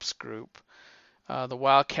dirty ops group. The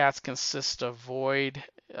Wildcats consist of Void,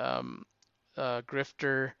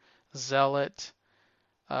 Grifter, Zealot,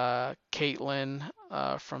 Caitlin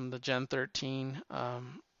from the Gen 13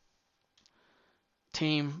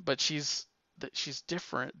 team, but she's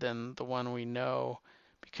different than the one we know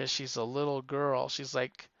because she's a little girl. She's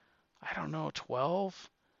like, I don't know, 12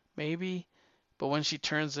 maybe, but when she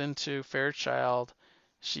turns into Fairchild,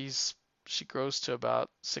 she grows to about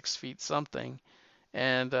 6 feet something,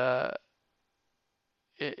 and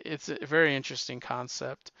it's a very interesting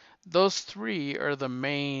concept. Those three are the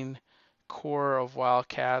main core of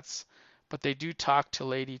Wildcats, but they do talk to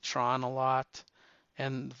Lady Tron a lot,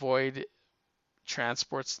 and Void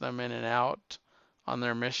transports them in and out on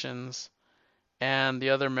their missions. And the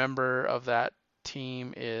other member of that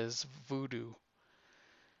team is Voodoo.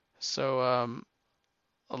 So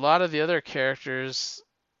a lot of the other characters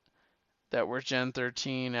that were Gen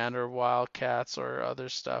 13 and or Wildcats or other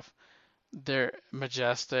stuff, they're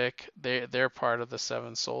Majestic. They're part of the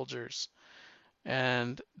Seven Soldiers.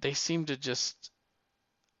 and they seem to just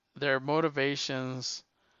their motivations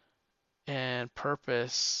and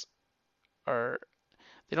purpose are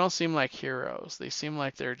they don't seem like heroes. They seem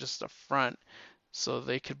like they're just a front so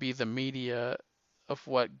they could be the media of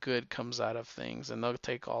what good comes out of things and they'll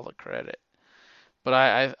take all the credit. But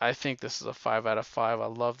I think this is a 5 out of 5. I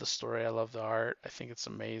love the story. I love the art. I think it's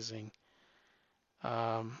amazing.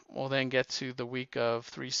 We'll then get to the week of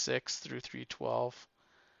 3/6 through 3/12.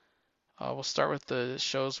 We'll start with the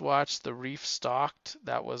shows watched. The Reef Stalked.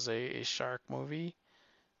 That was a shark movie.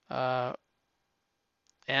 Uh,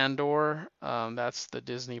 Andor. That's the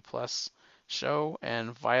Disney Plus show.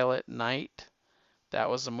 And Violet Night.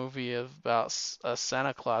 That was a movie about a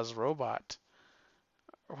Santa Claus robot.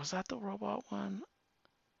 Or was that the robot one?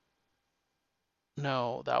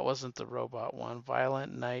 No, that wasn't the robot one.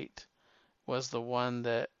 Violent Night was the one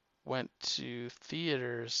that went to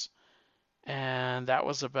theaters, and that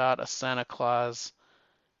was about a Santa Claus,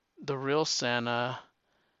 the real Santa,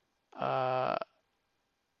 uh,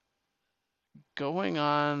 going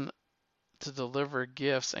on to deliver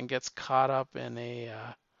gifts and gets caught up in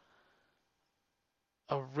a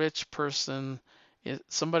rich person.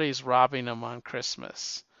 Somebody's robbing him on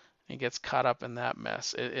Christmas. He gets caught up in that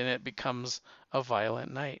mess, and it becomes a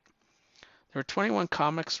violent night. There were 21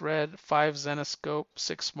 comics read, 5 Zenescope,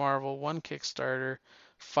 6 Marvel, 1 Kickstarter,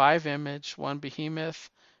 5 Image, 1 Behemoth,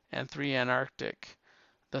 and 3 Antarctic.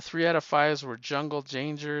 The 3 out of 5s were Jungle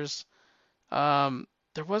Dangers.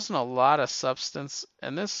 There wasn't a lot of substance,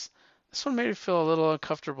 and this one made me feel a little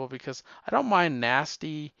uncomfortable because I don't mind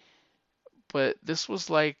nasty, but this was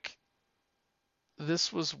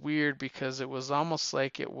weird because it was almost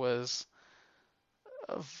like it was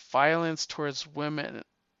violence towards women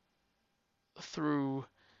through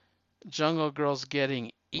Jungle Girls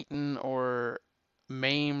getting eaten or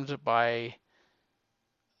maimed by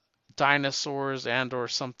dinosaurs and or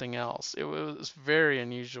something else. It was very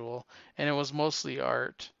unusual, and it was mostly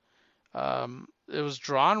art. It was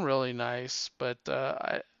drawn really nice, but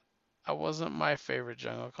I wasn't my favorite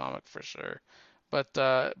Jungle comic for sure.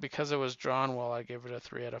 But because it was drawn well, I gave it a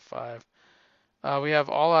 3 out of 5. We have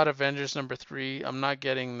All Out Avengers #3. I'm not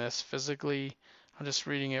getting this physically. I'm just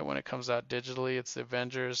reading it when it comes out digitally. It's the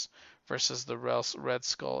Avengers versus the Red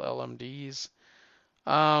Skull LMDs.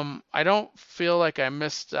 I don't feel like I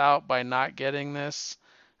missed out by not getting this.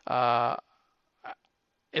 Uh,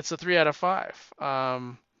 it's a 3 out of 5.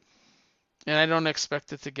 And I don't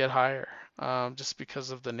expect it to get higher, just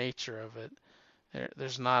because of the nature of it.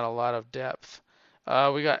 There's not a lot of depth.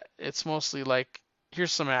 It's mostly like,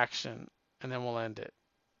 here's some action, and then we'll end it.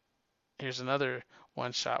 Here's another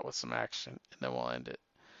one shot with some action, and then we'll end it.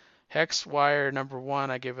 Hex Wire #1,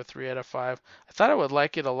 I gave a 3 out of 5. I thought I would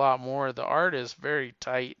like it a lot more. The art is very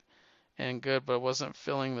tight and good, but it wasn't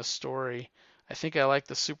filling the story. I think I like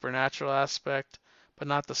the supernatural aspect, but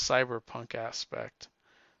not the cyberpunk aspect.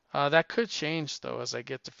 That could change though as I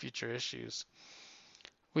get to future issues.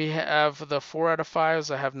 We have the 4 out of 5s.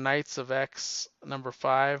 I have Knights of X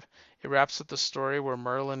 #5. It wraps up the story where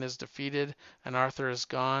Merlin is defeated and Arthur is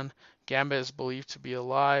gone. Gambit is believed to be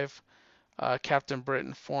alive. Captain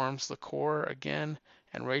Britain forms the Corps again,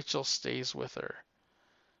 and Rachel stays with her.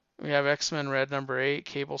 We have X-Men Red #8.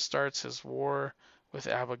 Cable starts his war with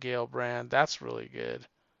Abigail Brand. That's really good.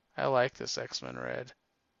 I like this X-Men Red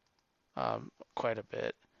quite a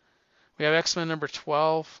bit. We have X-Men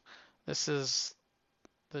 #12. This is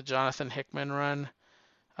the Jonathan Hickman run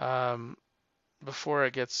before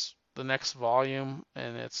it gets the next volume,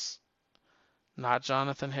 and it's not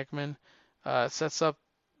Jonathan Hickman. It sets up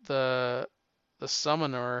the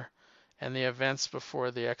Summoner and the events before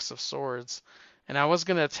the X of Swords. And I was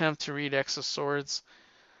going to attempt to read X of Swords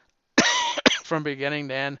from beginning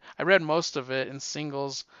to end. I read most of it in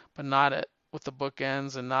singles, but not with the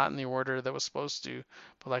bookends and not in the order that was supposed to.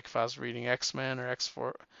 But like if I was reading X-Men or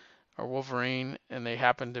X4 or Wolverine and they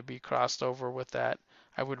happened to be crossed over with that,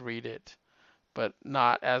 I would read it, but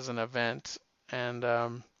not as an event. And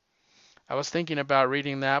I was thinking about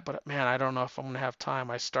reading that, but man, I don't know if I'm going to have time.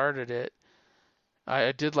 I started it.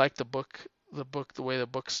 I did like the book, the way the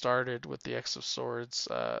book started with the X of Swords,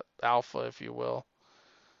 alpha, if you will.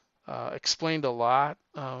 Explained a lot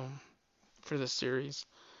for the series.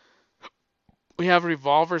 We have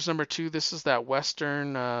Revolvers #2. This is that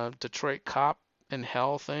Western Detroit cop in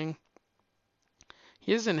hell thing.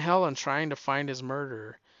 He is in hell and trying to find his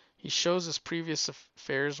murderer. He shows his previous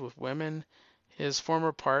affairs with women. His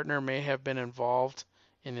former partner may have been involved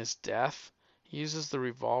in his death. He uses the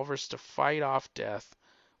revolvers to fight off death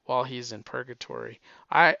while he's in purgatory.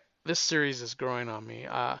 This series is growing on me.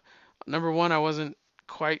 #1, I wasn't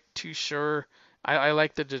quite too sure I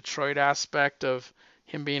like the Detroit aspect of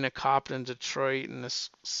him being a cop in Detroit in this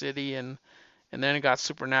city, and then it got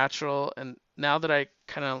supernatural, and now that I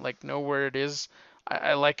kind of like know where it is,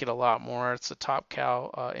 I like it a lot more. It's a Top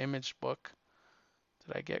Cow Image book.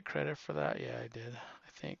 Did I get credit for that? Yeah, I did, I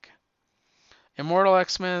think. Immortal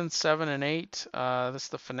X-Men 7 and 8. This is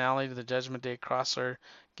the finale to the Judgment Day crossover.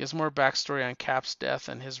 Gives more backstory on Cap's death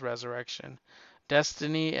and his resurrection.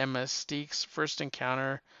 Destiny and Mystique's first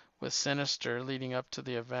encounter with Sinister leading up to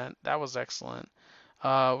the event. That was excellent.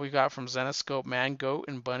 We got from Zenescope Man Goat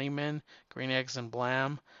and Bunnyman, Green Eggs and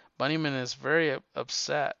Blam. Bunnyman is very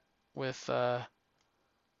upset with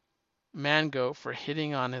Mangoat for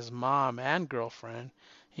hitting on his mom and girlfriend.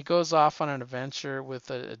 He goes off on an adventure with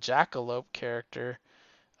a Jackalope character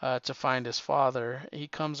to find his father. He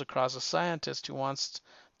comes across a scientist who wants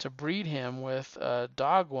to breed him with a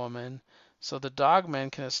dog woman so the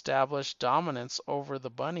dogmen can establish dominance over the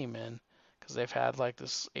bunnymen because they've had like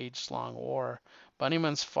this age-long war.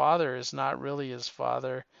 Bunnyman's father is not really his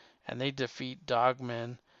father, and they defeat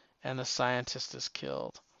dogmen, and the scientist is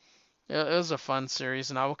killed. It was a fun series,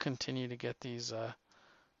 and I will continue to get these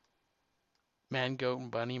Man, Goat,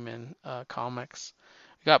 and Bunnyman comics.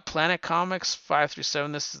 We got Planet Comics 5 through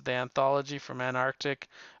 7. This is the anthology from Antarctic.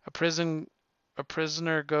 A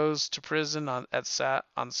prisoner goes to prison on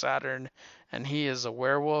Saturn, and he is a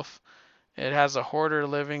werewolf. It has a hoarder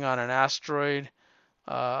living on an asteroid.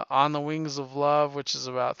 On the Wings of Love, which is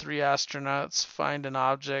about three astronauts find an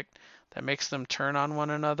object that makes them turn on one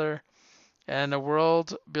another, and a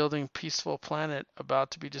world building peaceful planet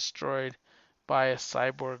about to be destroyed by a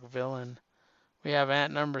cyborg villain. We have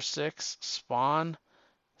Ant number 6, Spawn,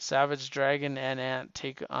 Savage Dragon, and Ant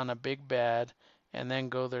take on a big bad and then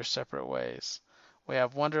go their separate ways. We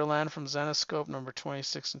have Wonderland from Zenescope number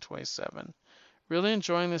 26 and 27. Really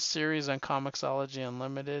enjoying this series on Comixology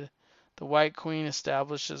Unlimited. The White Queen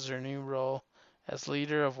establishes her new role as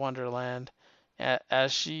leader of Wonderland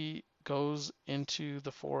as she goes into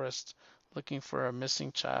the forest looking for a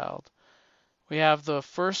missing child. We have the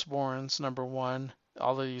Firstborns, number 1.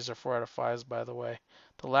 All of these are 4 out of 5s, by the way.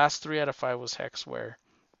 The last 3 out of 5 was Hexware.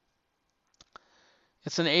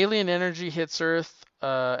 It's an alien energy hits Earth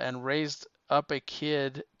and raised up a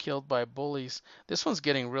kid killed by bullies. This one's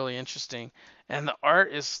getting really interesting. And the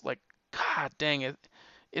art is like, god dang it.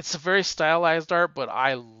 It's a very stylized art, but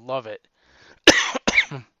I love it.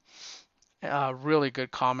 Really good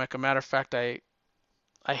comic. A matter of fact, I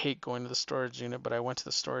hate going to the storage unit, but I went to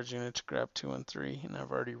the storage unit to grab 2 and 3, and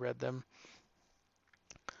I've already read them.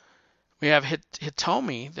 We have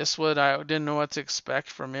Hitomi. This one I didn't know what to expect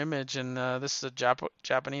from Image, and this is a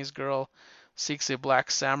Japanese girl seeks a black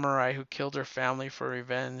samurai who killed her family for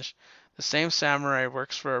revenge. The same samurai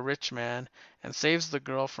works for a rich man and saves the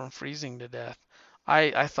girl from freezing to death.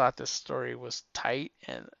 I thought this story was tight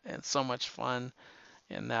and so much fun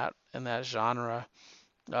in that genre.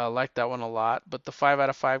 Like that one a lot. But the 5 out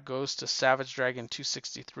of 5 goes to Savage Dragon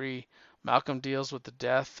 263. Malcolm deals with the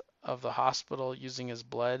death of the hospital using his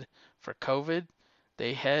blood for COVID.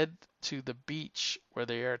 They head to the beach where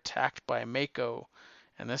they are attacked by Mako.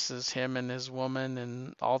 And this is him and his woman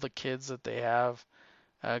and all the kids that they have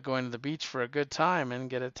going to the beach for a good time and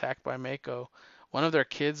get attacked by Mako. One of their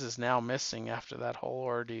kids is now missing after that whole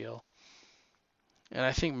ordeal. And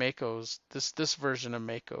I think this version of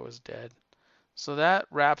Mako is dead. So that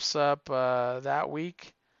wraps up that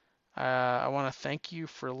week. I want to thank you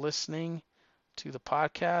for listening to the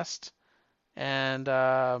podcast. And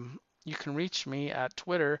you can reach me at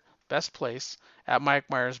Twitter, best place, at Mike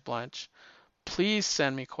Myers Blanch. Please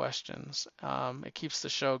send me questions. It keeps the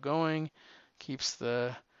show going, keeps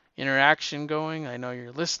the interaction going. I know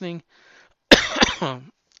you're listening.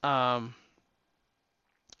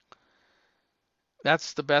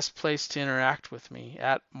 That's the best place to interact with me,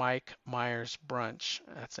 at Mike Myers Brunch.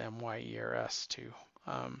 That's Myers too.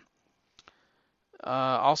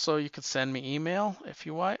 Also, you can send me email if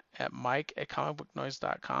you want at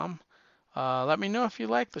mike@comicbooknoise.com. Let me know if you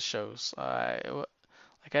like the shows. I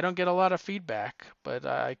don't get a lot of feedback, but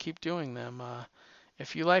I keep doing them.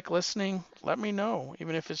 If you like listening, let me know.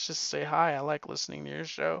 Even if it's just say hi, I like listening to your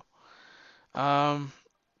show.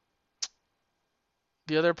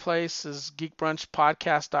 The other place is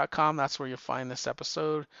geekbrunchpodcast.com. That's where you'll find this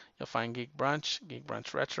episode. You'll find Geek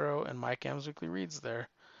Brunch Retro, and Mike M's Weekly Reads there.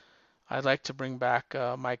 I'd like to bring back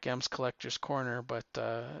Mike M's Collector's Corner, but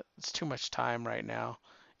it's too much time right now.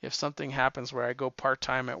 If something happens where I go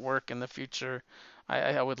part-time at work in the future,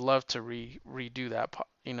 I would love to redo that,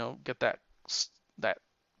 get that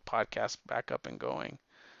podcast back up and going.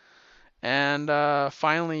 And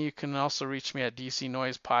finally, you can also reach me at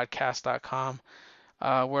dcnoisepodcast.com.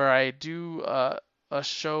 where I do a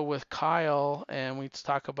show with Kyle and we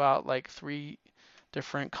talk about like 3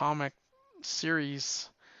 different comic series.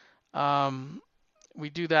 Um, we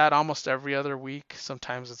do that almost every other week.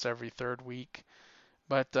 Sometimes it's every third week,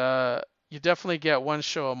 but you definitely get one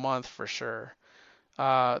show a month for sure.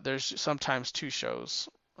 There's sometimes 2 shows,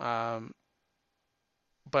 um,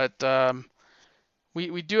 but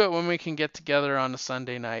we do it when we can get together on a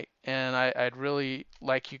Sunday night, and I'd really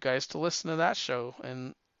like you guys to listen to that show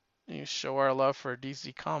and show our love for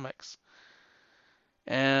DC Comics.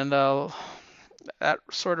 And that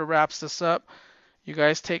sort of wraps this up. You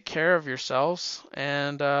guys take care of yourselves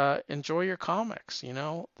and enjoy your comics.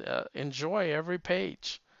 Enjoy every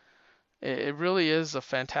page. It really is a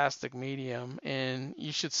fantastic medium, and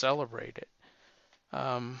you should celebrate it.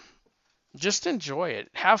 Um, just enjoy it.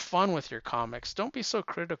 Have fun with your comics. Don't be so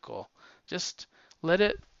critical. Just let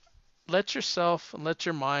it, let yourself and let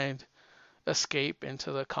your mind escape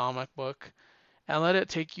into the comic book and let it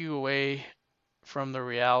take you away from the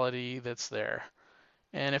reality that's there.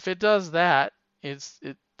 And if it does that,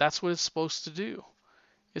 that's what it's supposed to do.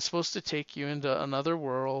 It's supposed to take you into another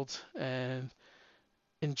world and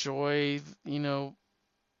enjoy,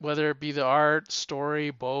 whether it be the art,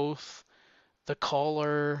 story, both, the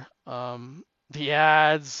color, the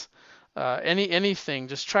ads, anything.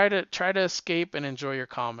 Just try to escape and enjoy your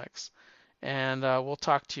comics. And we'll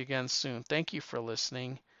talk to you again soon. Thank you for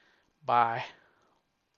listening. Bye.